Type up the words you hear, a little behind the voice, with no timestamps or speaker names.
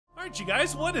Alright you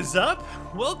guys, what is up?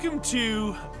 Welcome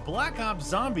to Black Ops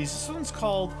Zombies. This one's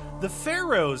called the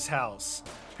Pharaoh's House.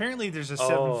 Apparently there's a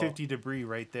 750 debris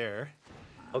right there.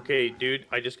 Okay, dude,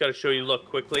 I just gotta show you. Look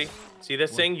quickly. See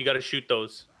this thing? You gotta shoot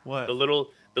those. What? The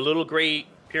little gray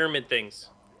pyramid things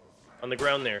on the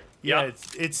ground there. Yeah, Yep.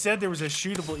 it said there was a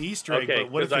shootable Easter egg, Okay,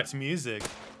 but what if 'cause it's music?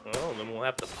 Oh, then we'll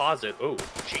have to pause it. Oh,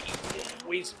 cheese.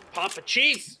 Always pop a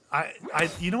cheese.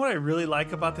 You know what I really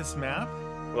like about this map?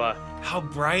 What? How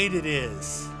bright it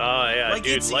is. Oh yeah, Like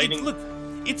dude. Lightning. look,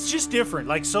 it's just different.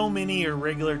 Like so many are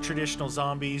regular traditional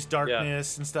zombies,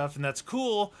 darkness and stuff, and that's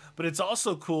cool. But it's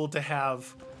also cool to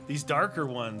have these darker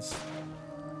ones.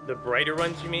 The brighter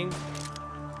ones, you mean?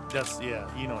 Yeah,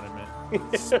 you know what I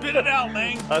meant. Spit it out,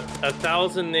 man. A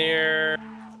 1,000 there.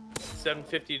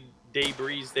 750 day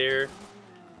breeze there.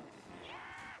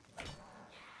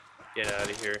 Get out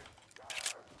of here.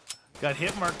 Got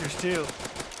hit markers too.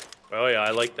 Oh yeah,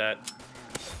 I like that.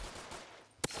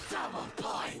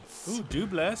 Ooh,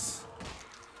 doubless.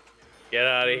 Get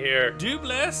out of here.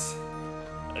 Doubless.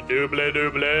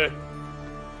 Double.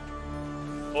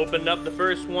 Opened up the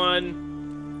first one.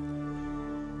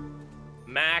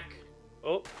 Mac.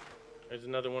 Oh, there's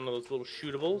another one of those little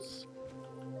shootables.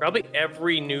 Probably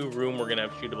every new room we're gonna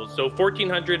have shootables. So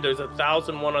 1,400. There's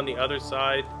 1,001 on the other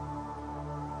side.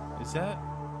 Is that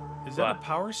a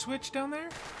power switch down there?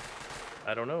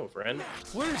 I don't know, friend.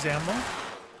 Where's ammo?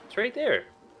 It's right there.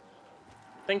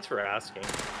 Thanks for asking.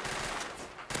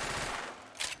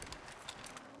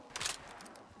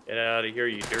 Get out of here,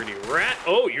 you dirty rat.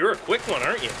 Oh, you're a quick one,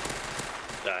 aren't you?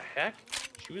 The heck?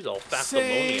 She was all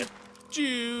Thessalonian. Saved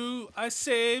you. I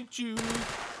saved you.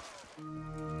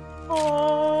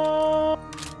 Oh.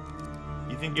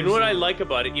 You know what I like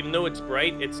about it? Even though it's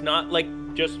bright, it's not like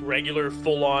just regular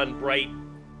full-on bright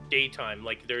daytime.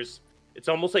 Like it's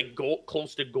almost like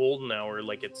close to golden hour.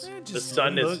 Like it's the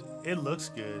sun is. It looks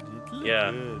good. Good.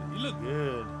 You look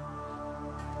good.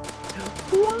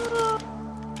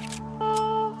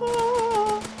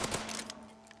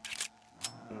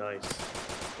 Nice.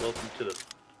 Welcome to the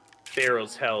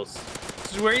Pharaoh's house.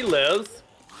 This is where he lives.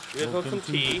 You guys want some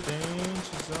tea?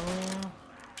 Danger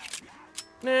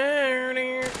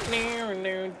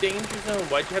zone.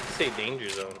 Why'd you have to say danger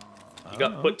zone? You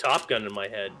put Top Gun in my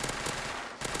head.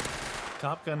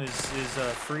 Top Gun is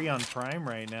free on Prime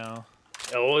right now.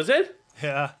 Oh, is it?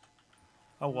 Yeah.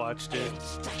 I watched it.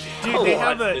 Dude, they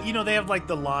have like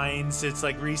the lines. It's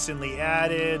like recently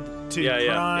added to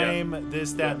Prime,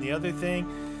 this, that, and the other thing.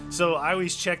 So I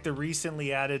always check the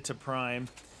recently added to Prime.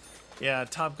 Yeah,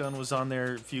 Top Gun was on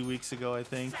there a few weeks ago, I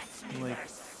think. I'm like,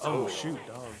 oh shoot,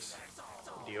 dogs.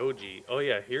 The OG. Oh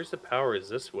yeah, here's the power is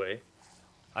this way.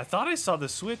 I thought I saw the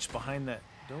switch behind that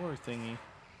door thingy.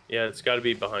 Yeah, it's got to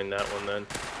be behind that one then.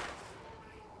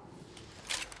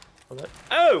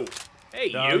 Oh!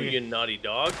 Hey, Doggy. you naughty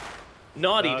dog.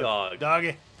 Naughty dog.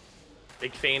 Doggy.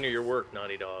 Big fan of your work,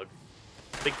 naughty dog.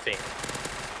 Big fan.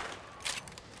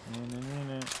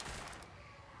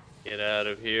 Get out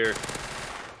of here.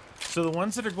 So the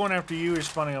ones that are going after you are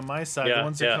spawning on my side. The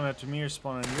ones that come after me are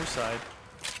spawning on your side.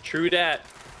 True dat.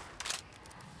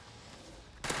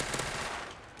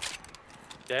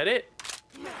 That it?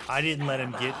 I didn't let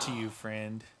him get to you,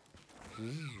 friend.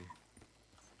 Do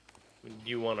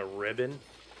you want a ribbon?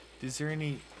 Is there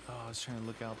any... Oh, I was trying to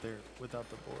look out there without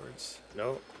the boards.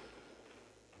 No.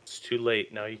 It's too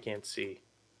late. Now you can't see.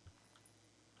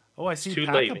 Oh, I see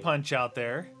Pack-a-Punch out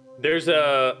there. There's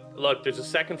a... Look, there's a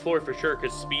second floor for sure,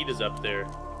 because Speed is up there.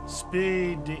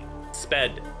 Speed...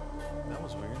 Sped. That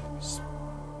was weird.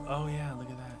 Oh, yeah, look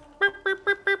at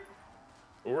that.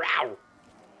 Wow.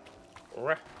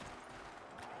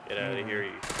 Get out of here,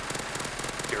 you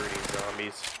dirty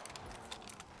zombies.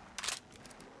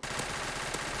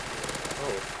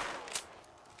 Oh.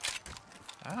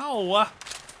 Ow!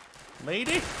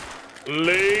 Lady?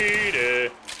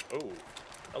 Lady! Oh,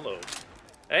 hello.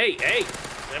 Hey,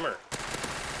 Simmer.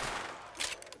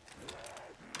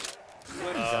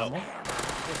 I was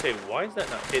gonna say, why is that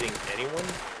not hitting anyone?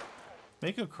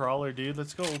 Make a crawler, dude.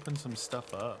 Let's go open some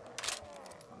stuff up.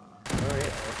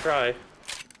 Alright, I'll try.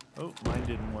 Oh, mine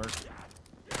didn't work.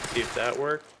 See if that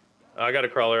worked. Oh, I got a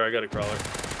crawler, Ow!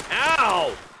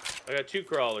 I got 2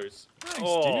 crawlers. Nice,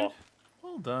 dude.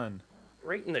 Well done.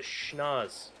 Right in the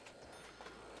schnoz.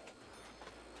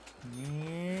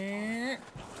 Yeah.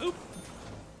 Oop.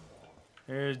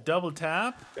 There's double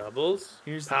tap. Doubles.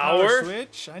 Here's the power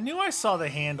switch. I knew I saw the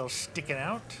handle sticking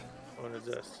out. What is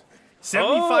this?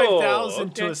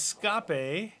 75,000 to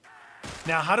escape.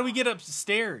 Now, how do we get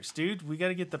upstairs, dude? We got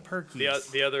to get the perkies.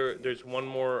 The other, there's one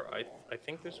more. I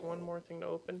think there's one more thing to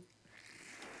open.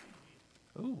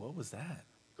 Ooh, what was that?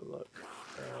 Good luck.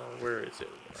 Where is it?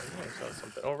 I know I saw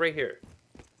something. Oh, right here.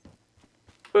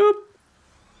 Boop.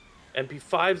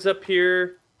 MP5's up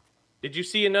here. Did you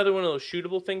see another one of those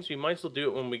shootable things? We might as well do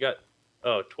it when we got...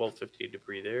 Oh, 1250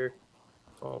 debris there.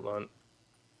 Hold on.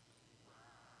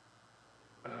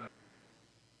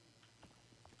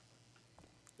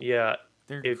 Yeah.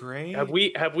 They're great. Have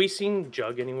we seen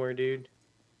Jug anywhere, dude?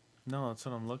 No, that's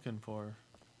what I'm looking for.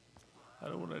 I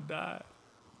don't want to die.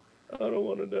 I don't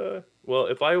want to die. Well,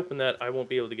 if I open that, I won't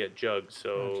be able to get Jug.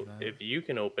 So if you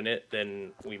can open it,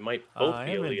 then we might both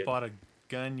be able to get... I haven't bought a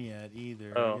gun yet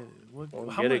either. Oh.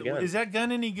 How much, is that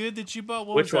gun any good that you bought?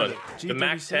 Which one? The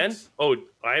Mac 10? Oh,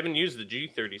 I haven't used the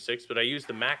G36, but I used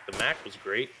the Mac. The Mac was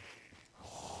great.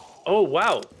 Oh,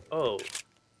 wow. Oh.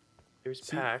 There's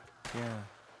Pack. Yeah.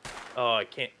 Oh, I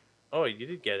can't. Oh, you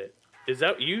did get it. Is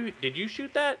that you? Did you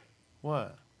shoot that?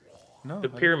 What? No. The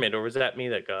pyramid, or was that me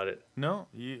that got it? No,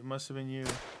 it must have been you.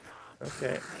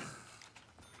 Okay.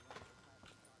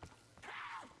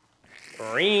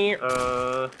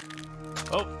 Oh,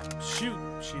 shoot.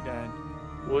 She died.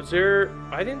 Was there...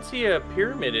 I didn't see a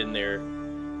pyramid in there.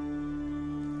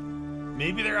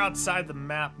 Maybe they're outside the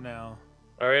map now.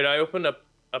 All right, I opened up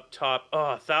top. Oh,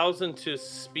 1,000 to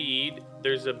speed.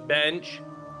 There's a bench.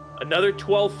 Another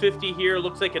 1250 here.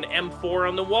 Looks like an M4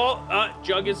 on the wall.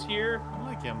 Jug is here. I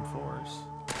like M4s.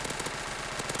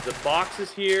 The box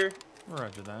is here.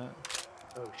 Roger that.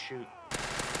 Oh, shoot.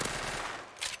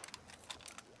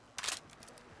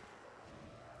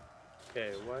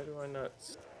 Okay, why do I not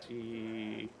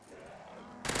see...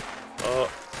 Oh,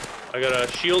 I got a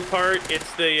shield part.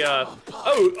 It's the,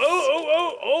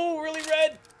 Oh, really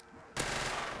red.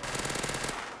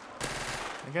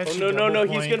 I got no,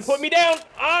 he's gonna put me down.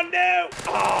 Oh, no.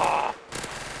 Ah,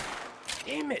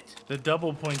 damn it. The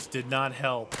double points did not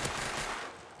help.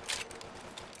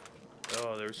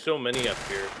 Oh, there's so many up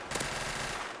here.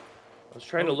 I was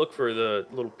trying to look for the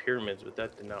little pyramids, but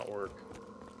that did not work.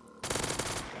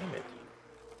 Damn it.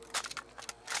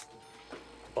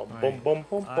 I'm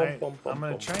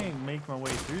gonna try and make my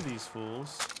way through these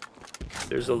fools.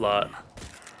 There's a lot.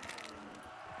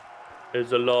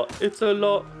 There's a lot. It's a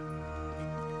lot.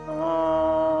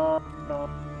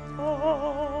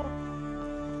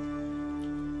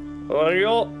 Oh,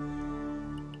 y'all.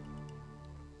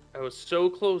 I was so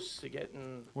close to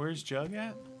getting... Where's Jug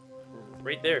at?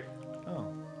 Right there.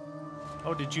 Oh.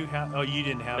 Oh, did you have... Oh, you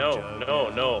didn't have Jug.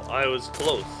 No. I was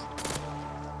close.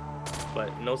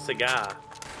 But no cigar.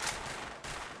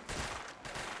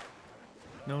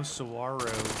 No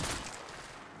saguaro.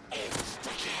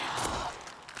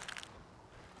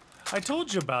 I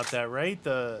told you about that, right?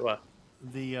 What?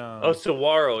 Oh,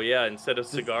 saguaro, yeah, instead of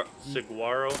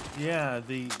saguaro. Yeah,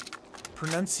 the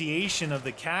pronunciation of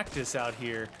the cactus out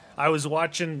here. I was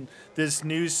watching this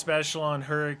news special on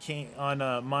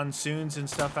monsoons and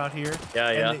stuff out here.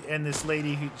 Yeah. And this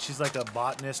lady, she's like a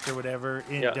botanist or whatever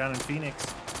down in Phoenix.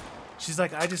 She's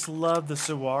like, I just love the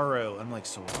saguaro. I'm like,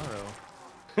 saguaro?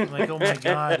 I'm like, oh my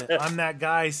God, I'm that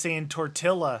guy saying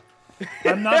tortilla.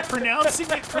 I'm not pronouncing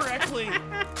it correctly.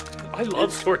 I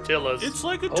love tortillas. It's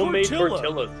like a homemade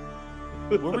tortilla. tortillas.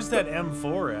 Where was that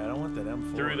M4 at? I don't want that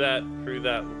M4. Through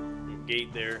that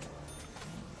gate there.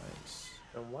 Nice.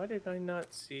 And why did I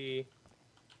not see?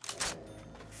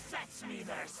 Fetch me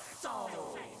their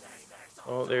soul.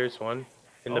 Oh, there's one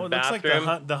in the it looks bathroom.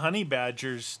 like the honey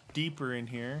badger's deeper in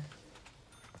here.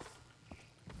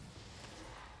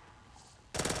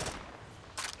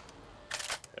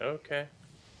 Okay.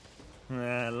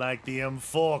 I like the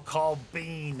M4 called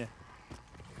Bean.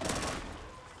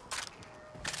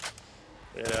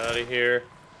 Get out of here.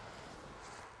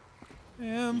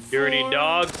 M4. Dirty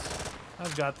dogs.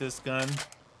 I've got this gun.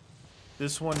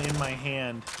 This one in my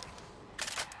hand.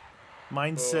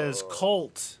 Mine says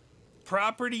Colt.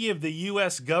 Property of the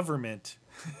U.S. government.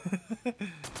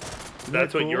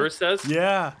 That's what yours says?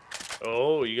 Yeah.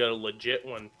 Oh, you got a legit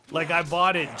one. Like, I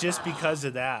bought it just because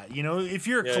of that. You know, if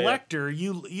you're a collector,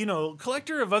 you know,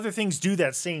 collector of other things do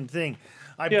that same thing.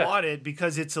 I bought it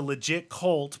because it's a legit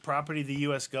Colt, property of the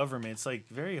U.S. government. It's, like,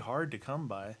 very hard to come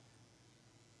by.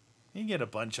 You can get a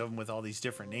bunch of them with all these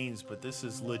different names, but this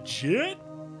is legit?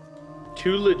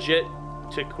 Too legit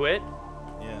to quit?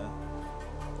 Yeah.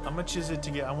 How much is it to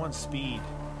get? I want speed.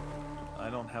 I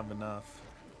don't have enough.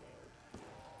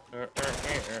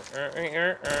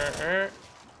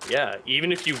 Yeah,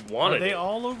 even if you wanted Are they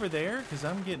all over there? Because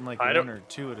I'm getting like one or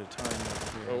two at a time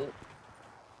over here.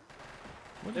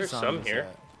 Oh. There's some here.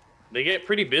 They get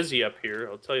pretty busy up here,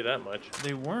 I'll tell you that much.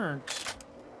 They weren't.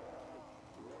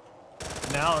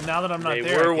 Now that I'm not they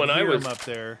there, were I when can hear I was them up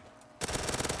there.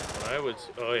 When I was,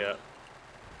 oh yeah.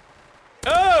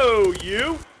 Oh,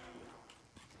 you!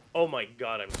 Oh my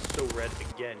god, I'm so red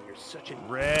again. You're such a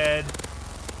red.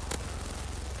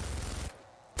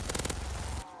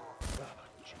 Oh,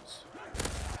 jeez.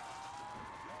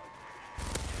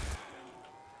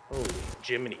 Holy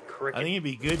Jiminy Cricket. I think it'd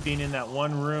be good being in that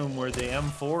one room where the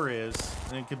M4 is,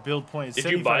 and it could build points.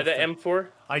 Did you buy the M4?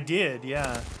 I did,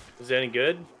 yeah. Is it any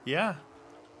good? Yeah.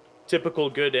 Typical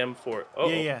good M4. Oh.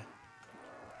 Yeah, yeah.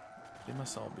 They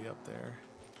must all be up there.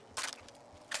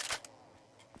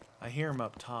 I hear them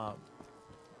up top.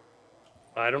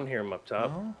 I don't hear them up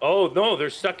top. No? Oh, no, they're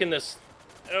stuck in this.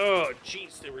 Oh,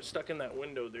 jeez, they were stuck in that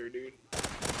window there, dude.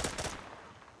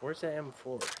 Where's that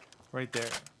M4? Right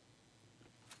there.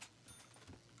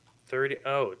 30.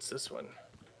 Oh, it's this one.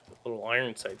 The little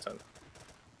iron sights on.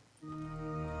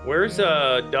 Where's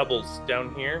doubles?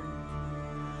 Down here?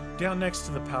 Down next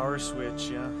to the power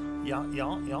switch, yeah. Yeah.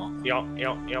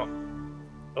 Yeah.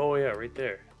 Oh, yeah, right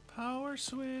there. Power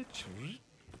switch.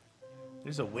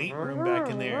 There's a weight room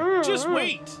back in there. Just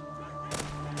wait.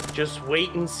 Just wait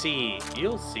and see.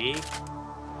 You'll see.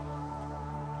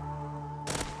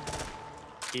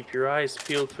 Keep your eyes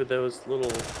peeled for those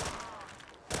little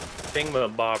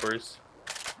thingamabobbers.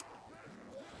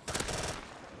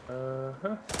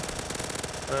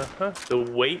 The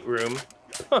weight room.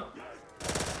 Huh.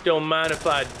 Don't mind if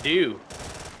I do.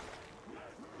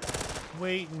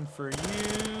 Waiting for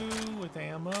you with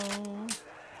ammo.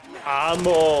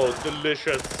 Ammo,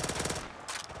 delicious.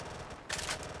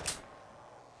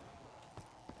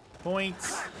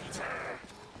 Points.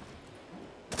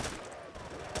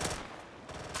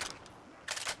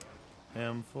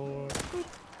 M4. Boop.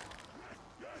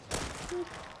 Boop.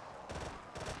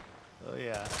 Oh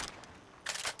yeah.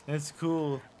 That's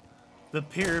cool. The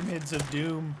Pyramids of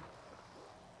Doom.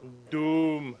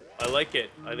 Doom. I like it.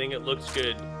 I think it looks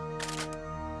good.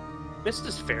 This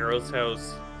is Pharaoh's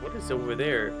house. What is over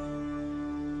there?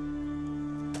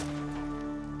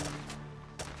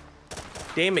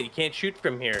 Damn it, you can't shoot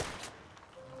from here.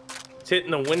 It's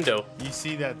hitting the window. You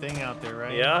see that thing out there,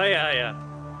 right? Yeah.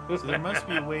 So there must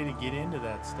be a way to get into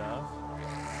that stuff.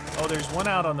 Oh, there's one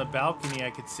out on the balcony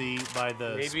I could see by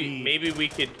the speed. Maybe we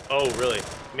could... Oh, really?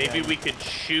 Maybe Yeah. we could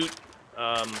shoot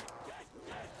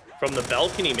from the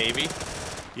balcony, maybe.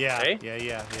 Yeah, Hey?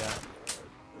 yeah.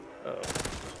 Oh,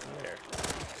 there.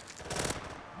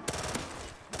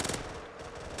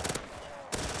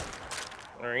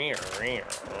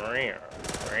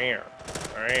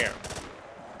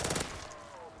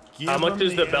 Give How much them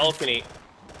is the balcony?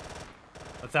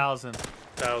 1,000.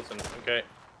 1,000. Okay.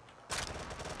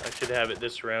 I should have it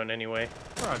this round anyway.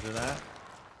 Roger that.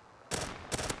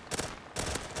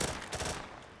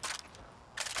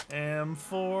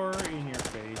 M4 in your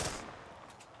face.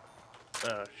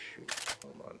 Oh, shoot.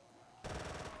 Hold on.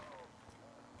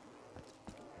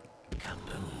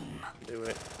 Kaboom. Do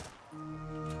it.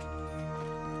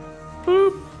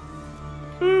 Boop.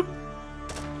 Boop.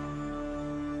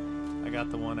 I got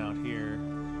the one out here.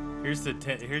 Here's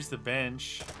the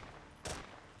bench.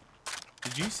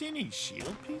 Did you see any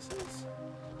shield pieces?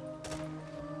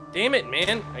 Damn it,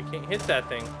 man. I can't hit that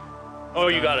thing. Oh,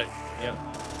 you got it. Yeah.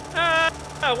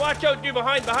 Ah, watch out, dude.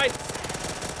 Behind. How's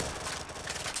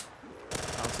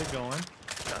it going?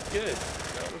 Not good.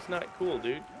 That was not cool,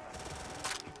 dude.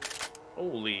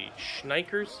 Holy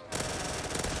schnikers.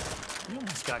 You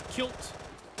almost got killed.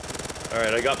 All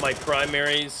right, I got my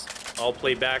primaries. I'll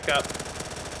play backup.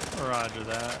 Roger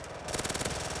that.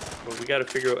 But we got to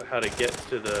figure out how to get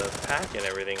to the pack and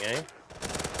everything, eh?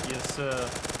 Yes,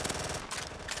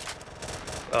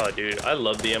 Oh, dude, I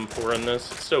love the M4 in this.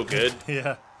 It's so good.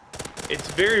 Yeah. It's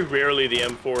very rarely the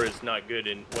M4 is not good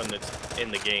in when it's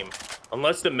in the game.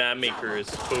 Unless the map maker is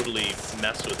totally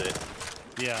messed with it.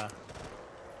 Yeah.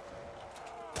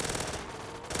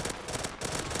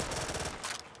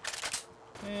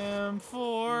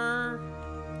 M4.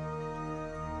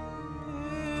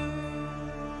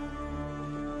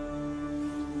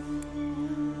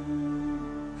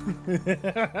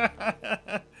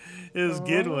 It was a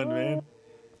good one, man.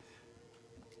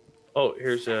 Oh,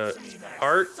 here's a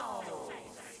heart.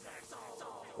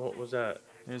 What was that?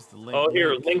 There's the link. Oh,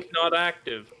 here, link not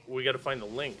active. We got to find the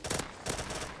link.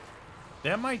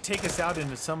 That might take us out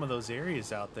into some of those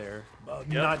areas out there. Yep.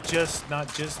 Not just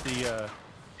the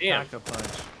Damn.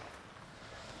 pack-a-punch.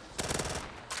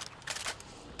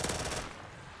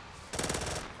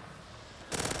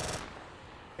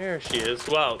 There she is.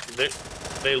 Wow,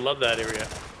 they love that area.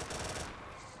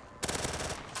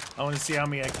 I want to see how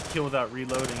many I can kill without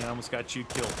reloading. I almost got you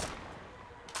killed.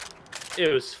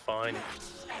 It was fine.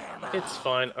 It's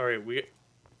fine. All right, we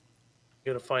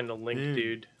gotta find the link,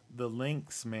 dude. The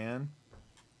links, man.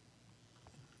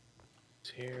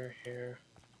 It's here.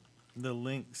 The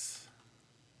links.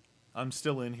 I'm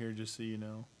still in here, just so you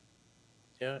know.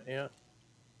 Yeah, yeah.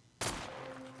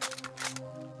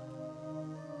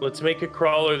 Let's make a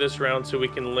crawler this round so we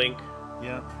can link.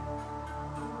 Yeah.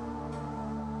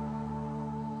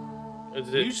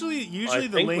 Is it, Usually I the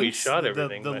think links, we shot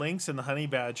everything, the links and the honey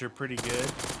badge are pretty good.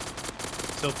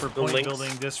 So for point links.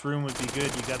 building, this room would be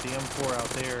good. You got the M4 out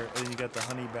there, and you got the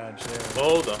honey badge there.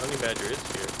 Oh, the honey badger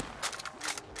is here.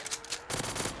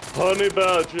 Honey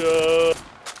badger.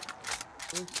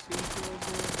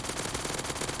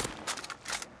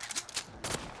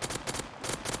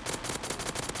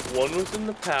 One was in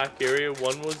the pack area,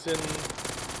 one was in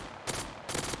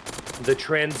the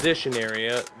transition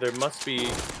area. There must be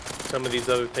some of these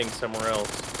other things somewhere else.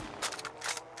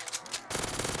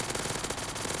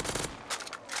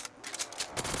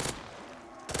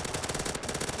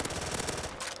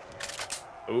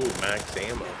 Ooh, max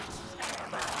ammo.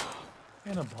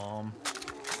 And a bomb.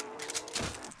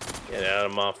 Get out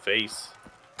of my face.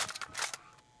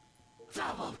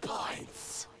 Double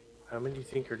points. How many do you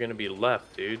think are gonna be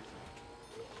left, dude?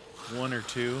 1 or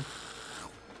 2.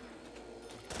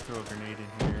 Throw a grenade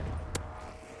in here.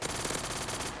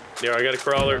 There, I got a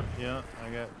crawler. Yeah, I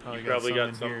got You probably got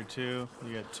some some. in here too.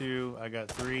 You got 2. I got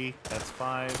 3. That's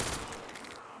 5.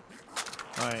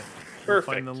 All right.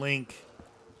 Perfect. Find the link.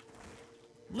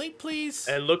 Link, please.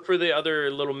 And look for the other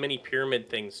little mini pyramid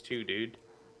things too, dude.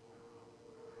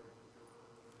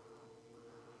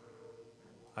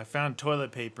 I found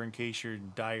toilet paper in case you're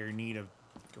in dire need of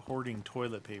hoarding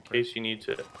toilet paper. In case you need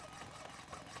to.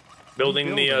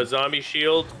 Building the zombie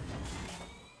shield.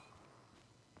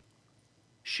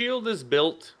 Shield is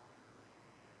built.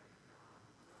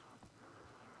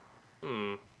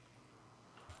 Neener.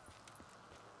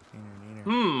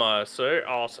 I say,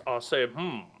 I'll say,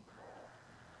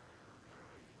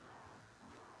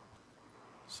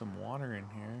 Some water in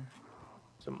here.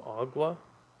 Some agua.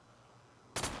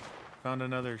 Found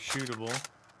another shootable.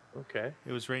 Okay.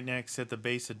 It was right next at the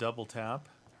base of Double Tap.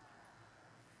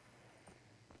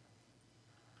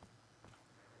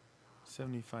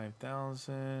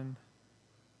 75,000.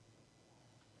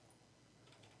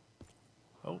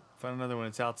 Oh, found another one.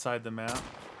 It's outside the map.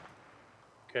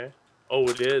 Okay. Oh,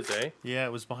 it is, eh? Yeah,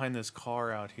 it was behind this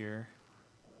car out here.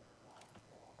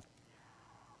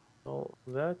 Oh,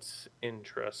 that's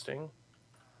interesting.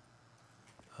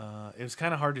 It was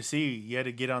kind of hard to see. You had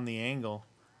to get on the angle.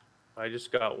 I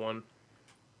just got one.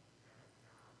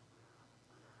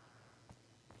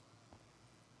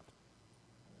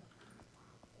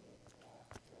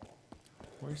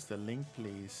 Where's the link,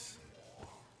 please?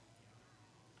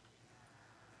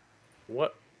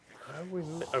 What? How are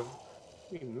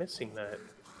we missing that?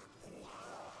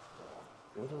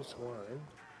 Widow's wine.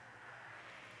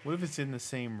 What if it's in the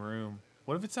same room?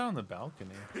 What if it's out on the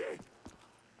balcony?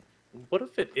 What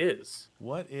if it is?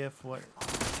 What if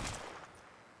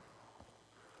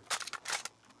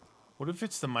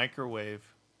it's the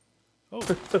microwave? Oh,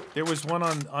 there was one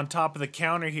on top of the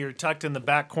counter here, tucked in the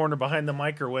back corner behind the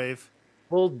microwave.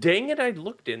 Well, dang it, I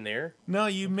looked in there. No,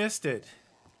 you missed it.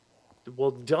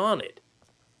 Well, darn it.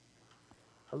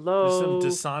 Hello?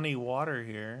 There's some Dasani water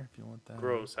here, if you want that.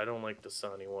 Gross, I don't like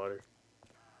Dasani water.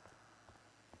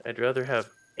 I'd rather have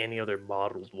any other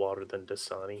bottled water than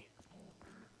Dasani.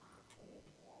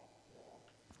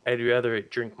 I'd rather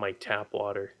drink my tap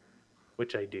water,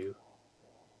 which I do.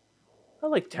 I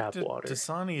like tap water.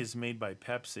 Dasani is made by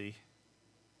Pepsi.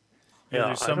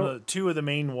 Yeah, there's two of the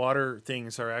main water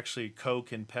things are actually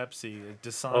Coke and Pepsi.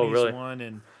 Dasani's really? one,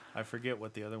 and I forget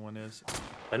what the other one is.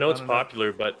 I know it's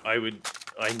popular, but I would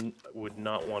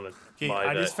not want to buy that.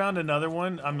 I just found another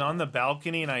one. I'm on the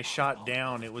balcony, and I shot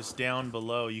down. It was down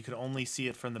below. You could only see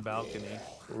it from the balcony.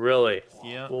 Really?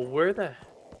 Yeah. Well, where the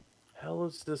hell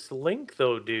is this link,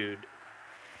 though, dude?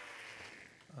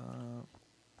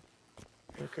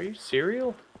 Like, are you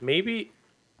serial? Maybe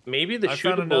the shootables... I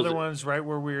found another one's right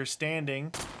where we were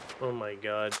standing. Oh my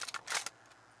god.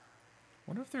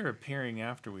 Wonder if they're appearing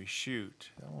after we shoot.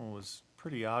 That one was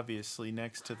pretty obviously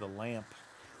next to the lamp.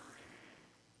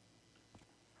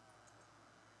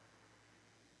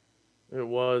 It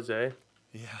was, eh?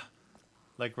 Yeah.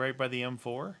 Like right by the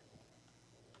M4?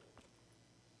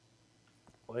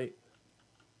 Wait.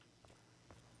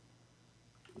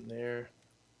 There.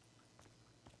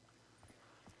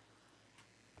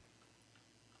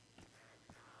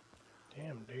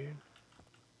 Damn, dude.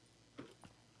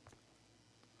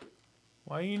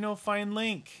 Why you no find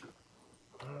link?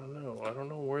 I don't know. I don't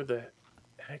know where the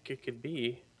heck it could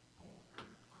be.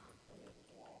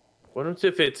 What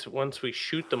if it's once we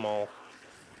shoot them all?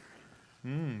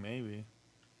 Maybe.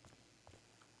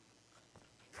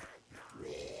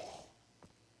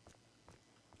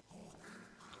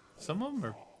 Some of them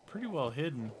are pretty well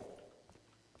hidden.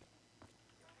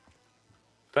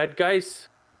 Bad guys.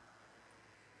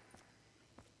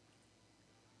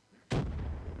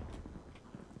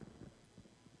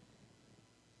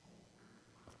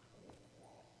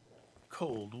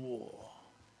 Cold War.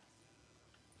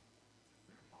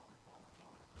 I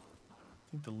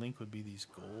think the link would be these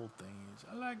gold things.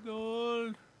 I like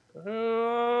gold.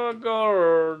 Oh,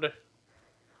 gold.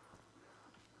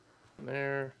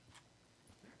 There.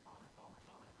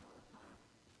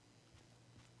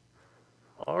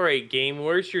 All right, game.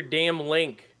 Where's your damn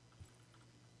link?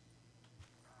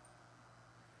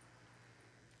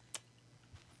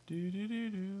 Do do do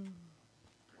do.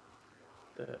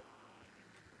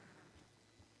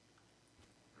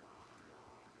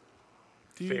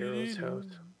 The Pharaoh's house.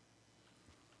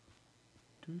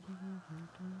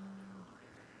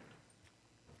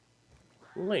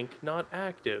 Link not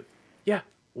active. Yeah,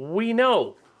 we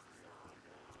know.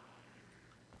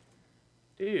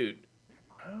 Dude.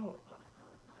 Oh.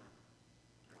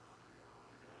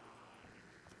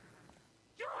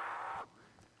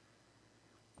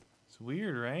 It's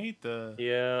weird, right?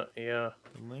 Yeah. The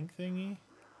link thingy.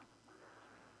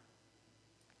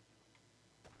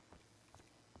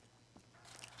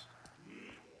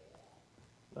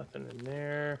 Nothing in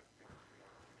there.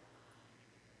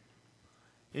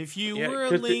 If you were a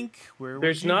link, where would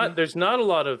there's you not be? there's not a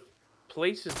lot of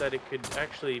places that it could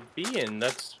actually be in.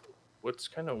 That's what's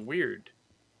kind of weird.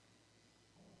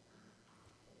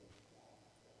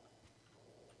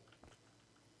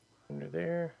 Under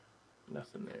there,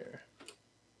 nothing there.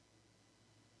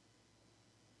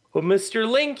 Well, Mr.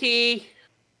 Linky.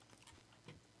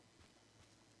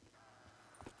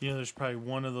 You know, there's probably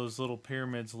one of those little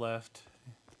pyramids left.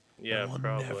 Yeah, we'll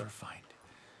probably. never find it.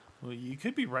 Well, you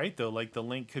could be right though. Like the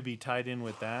link could be tied in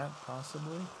with that,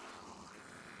 possibly.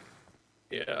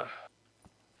 Yeah.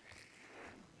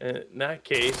 In that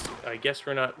case, I guess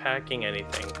we're not packing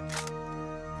anything.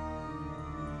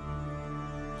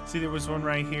 See, there was one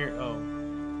right here. Oh,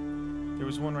 there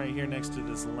was one right here next to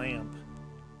this lamp.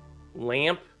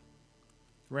 Lamp?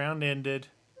 Round-ended.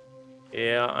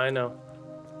 Yeah, I know.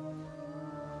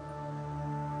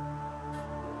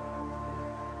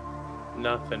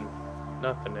 Nothing.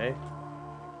 Nothing, eh?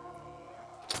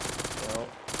 Well.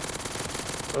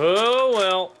 Oh,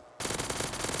 well.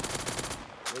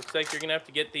 Looks like you're gonna have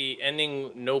to get the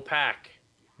ending no pack.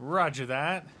 Roger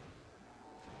that.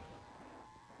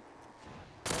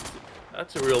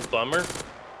 That's a real bummer.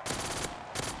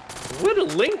 What a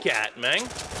link at, man?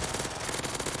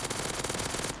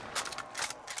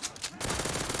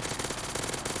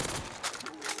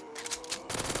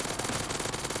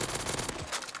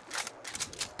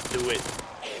 Do it.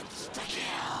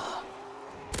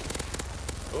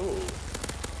 Oh.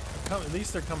 At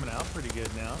least they're coming out pretty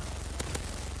good now.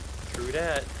 True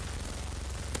that.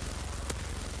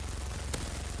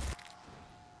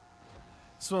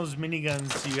 It's one of those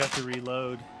miniguns you have to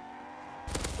reload.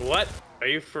 What? Are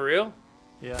you for real?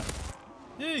 Yeah.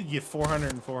 Yeah, you get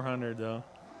 400 and 400 though.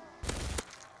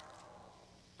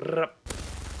 Rup,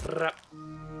 rup.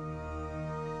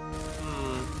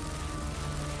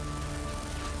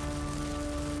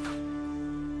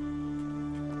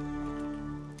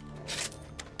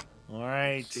 All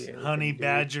right, Honey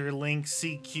Badger Link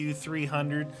CQ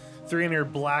 300, 300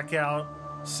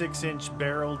 blackout, 6-inch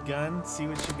barreled gun. See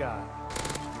what you got.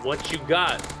 What you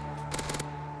got?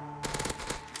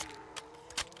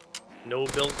 No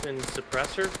built-in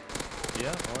suppressor?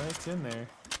 Yeah, well, it's in there.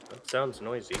 That sounds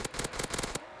noisy.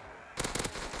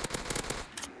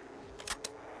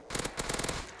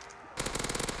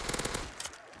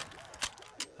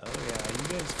 Oh yeah, you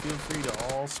guys feel free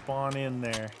to all spawn in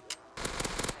there.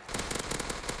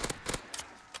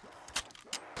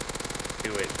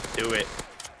 Do it. Do it.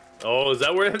 Oh, is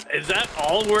that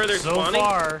all where they're spawning? So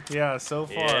far, yeah, so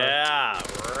far. Yeah,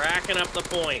 racking up the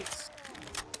points.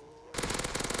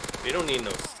 We don't need no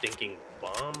stinking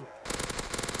bomb.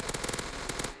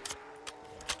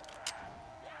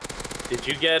 Did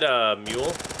you get a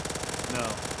mule? No.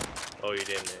 Oh, you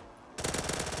didn't.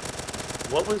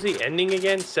 What was the ending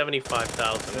again?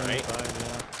 75,000, right?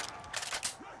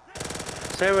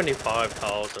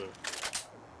 75,000.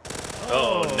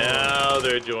 Oh, now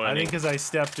they're joining. I think because I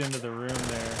stepped into the room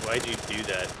there. Why'd you do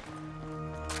that?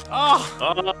 Oh!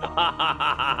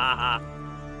 Oh.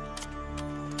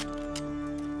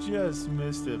 Just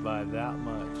missed it by that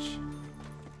much.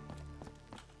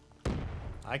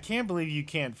 I can't believe you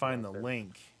can't find the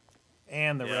link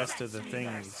and the rest of the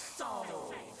things.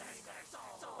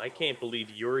 I can't believe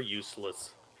you're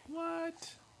useless.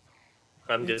 What?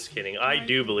 I'm just kidding. I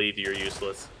do believe you're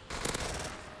useless.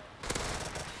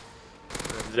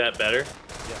 Is that better?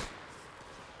 Yeah.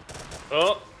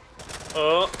 Oh.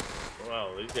 Oh.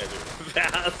 Wow, these guys are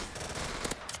fast.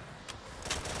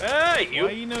 Hey, you. Why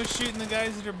are you no shooting the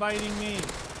guys that are biting me?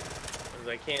 Because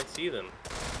I can't see them.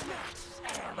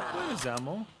 Where's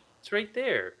ammo? It's right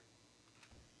there.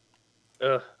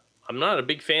 I'm not a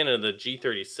big fan of the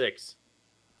G36.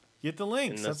 Get the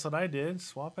links. That's what I did.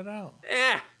 Swap it out.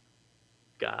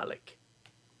 Garlic.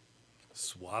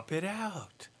 Swap it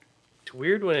out. It's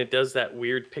weird when it does that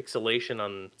weird pixelation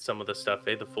on some of the stuff,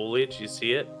 eh? The foliage, you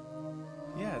see it?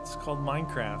 Yeah, it's called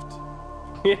Minecraft.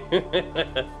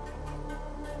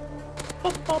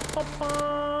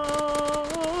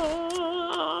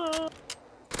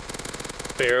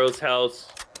 Pharaoh's house.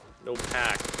 No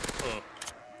pack.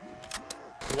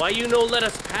 Why you no let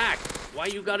us pack? Why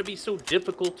you gotta be so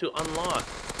difficult to unlock?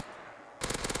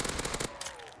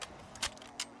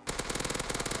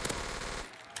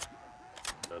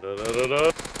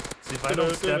 See, if I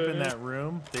don't step in that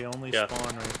room, they only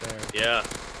spawn right there. Yeah,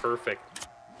 perfect.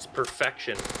 It's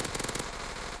perfection.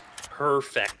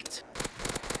 Perfect.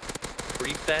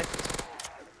 Prefect?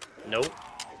 Nope.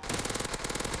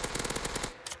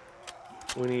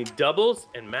 We need doubles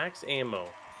and max ammo.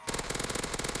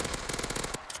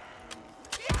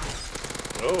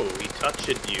 Oh, he touched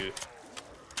you.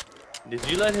 Did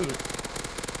you let him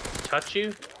touch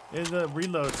you? Yeah, the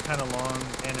reload's kind of long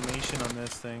animation on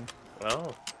this thing.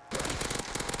 Oh.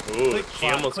 Ooh, Click, she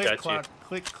clock, almost click, got clock, you.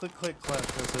 click, click, click, clack.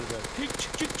 That's what it does.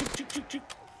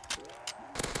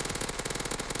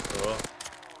 Oh.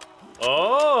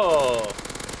 Oh.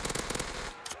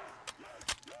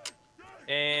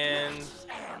 And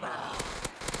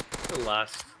the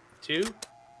last two.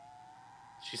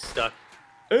 She's stuck.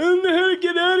 And the heck,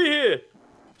 get out of here!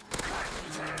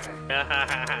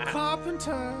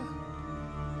 Carpenter.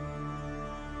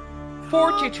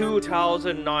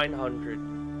 42,900.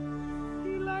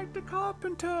 He like the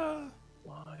carpenter.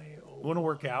 Why? Oh. Want to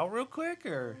work out real quick,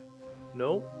 or?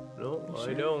 No,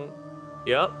 I don't.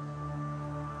 Yep.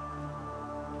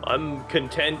 I'm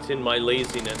content in my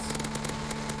laziness.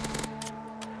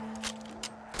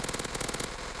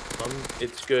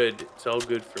 It's good. It's all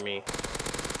good for me.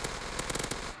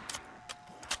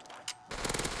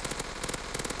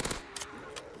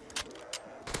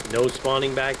 No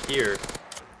spawning back here.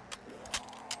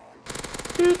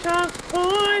 2,000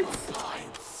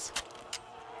 points!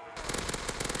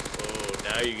 Oh,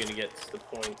 now you're gonna get the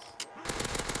points. I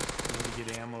need to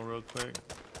get ammo real quick.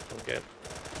 Okay.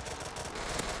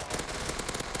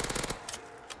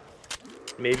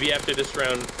 Maybe after this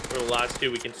round, or the last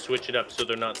two, we can switch it up so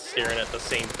they're not staring at the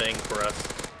same thing for us.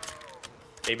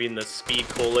 Maybe in the speed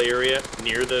cola area,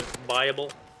 near the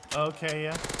Bible. Okay,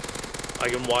 yeah. I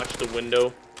can watch the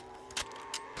window.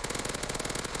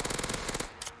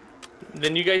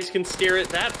 Then you guys can stare at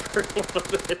that for a little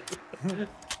bit.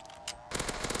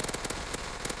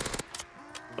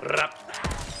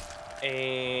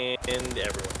 And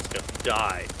everyone's gonna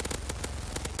die.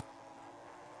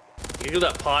 Look at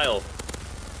that pile.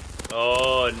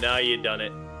 Oh, now you done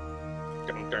it.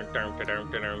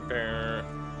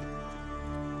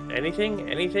 Anything?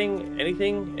 Anything?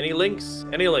 Anything? Any links?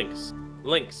 Any links?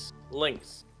 Links.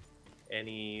 Links.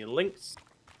 Any links?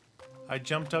 I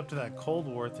jumped up to that Cold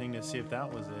War thing to see if that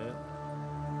was it.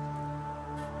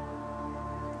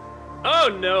 Oh,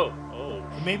 no. Oh,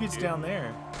 maybe it's down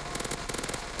there.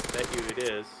 Bet you it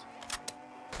is.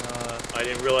 I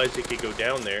didn't realize it could go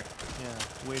down there. Yeah,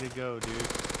 way to go, dude.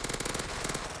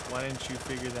 Why didn't you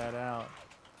figure that out?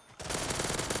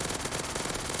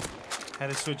 Had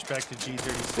to switch back to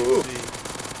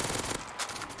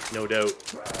G36C. No doubt.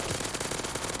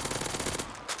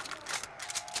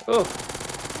 Oh.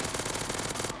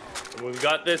 We've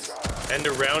got this end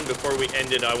around. Before we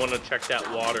end it, I want to check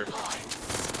that water.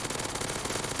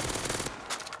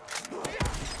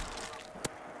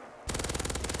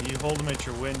 You hold them at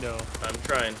your window. I'm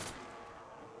trying.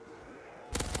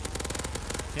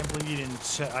 Can't believe you didn't.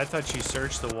 I thought you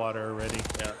searched the water already.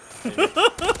 Yeah.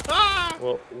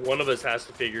 Well, one of us has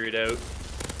to figure it out.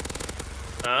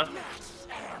 Huh?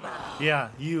 Yeah,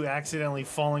 you accidentally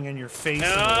falling on your face in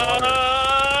the water.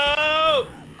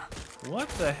 What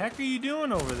the heck are you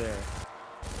doing over there?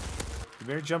 You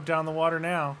better jump down the water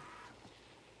now.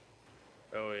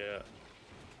 Oh, yeah.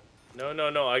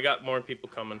 No. I got more people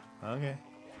coming. Okay.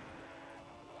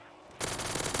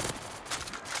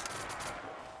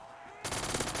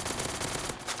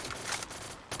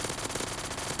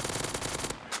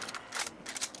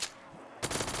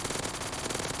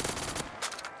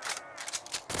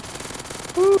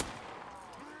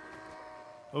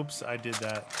 Oops, I did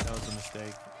that. That was a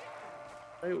mistake.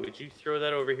 Wait, would you throw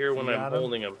that over here when I'm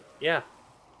holding him? Yeah.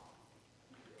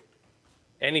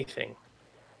 Anything.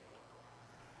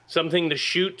 Something to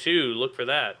shoot too. Look for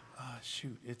that. Oh,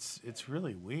 shoot. It's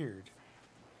really weird.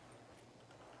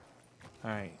 All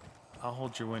right. I'll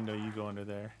hold your window. You go under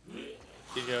there.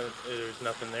 Did you know there's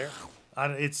nothing there?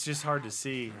 It's just hard to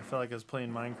see. I felt like I was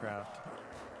playing Minecraft.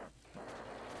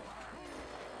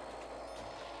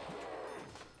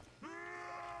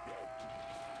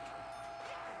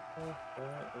 Oh,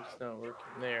 that is not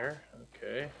working there.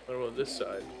 Okay. What about this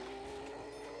side?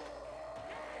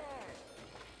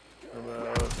 How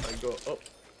about I go... Oh.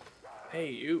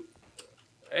 Hey, you.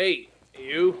 Hey,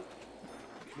 you.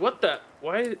 What the...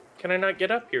 Why can I not get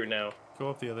up here now? Go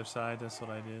up the other side. That's what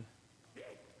I did.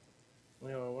 You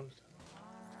know, I wanted to...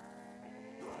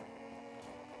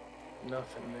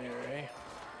 Nothing there,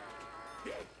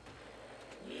 eh?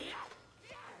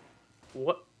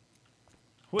 What?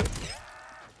 What?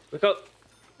 Look out!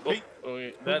 Oh, Hey.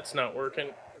 okay, that's not working.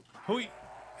 Hoi.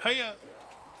 Hiya.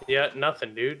 Yeah,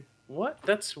 nothing, dude. What?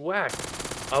 That's whack.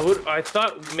 I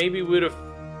thought maybe we'd have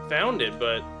found it,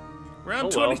 but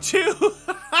Round oh well. 22.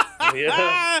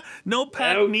 Yeah. No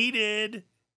pack Ouch. needed.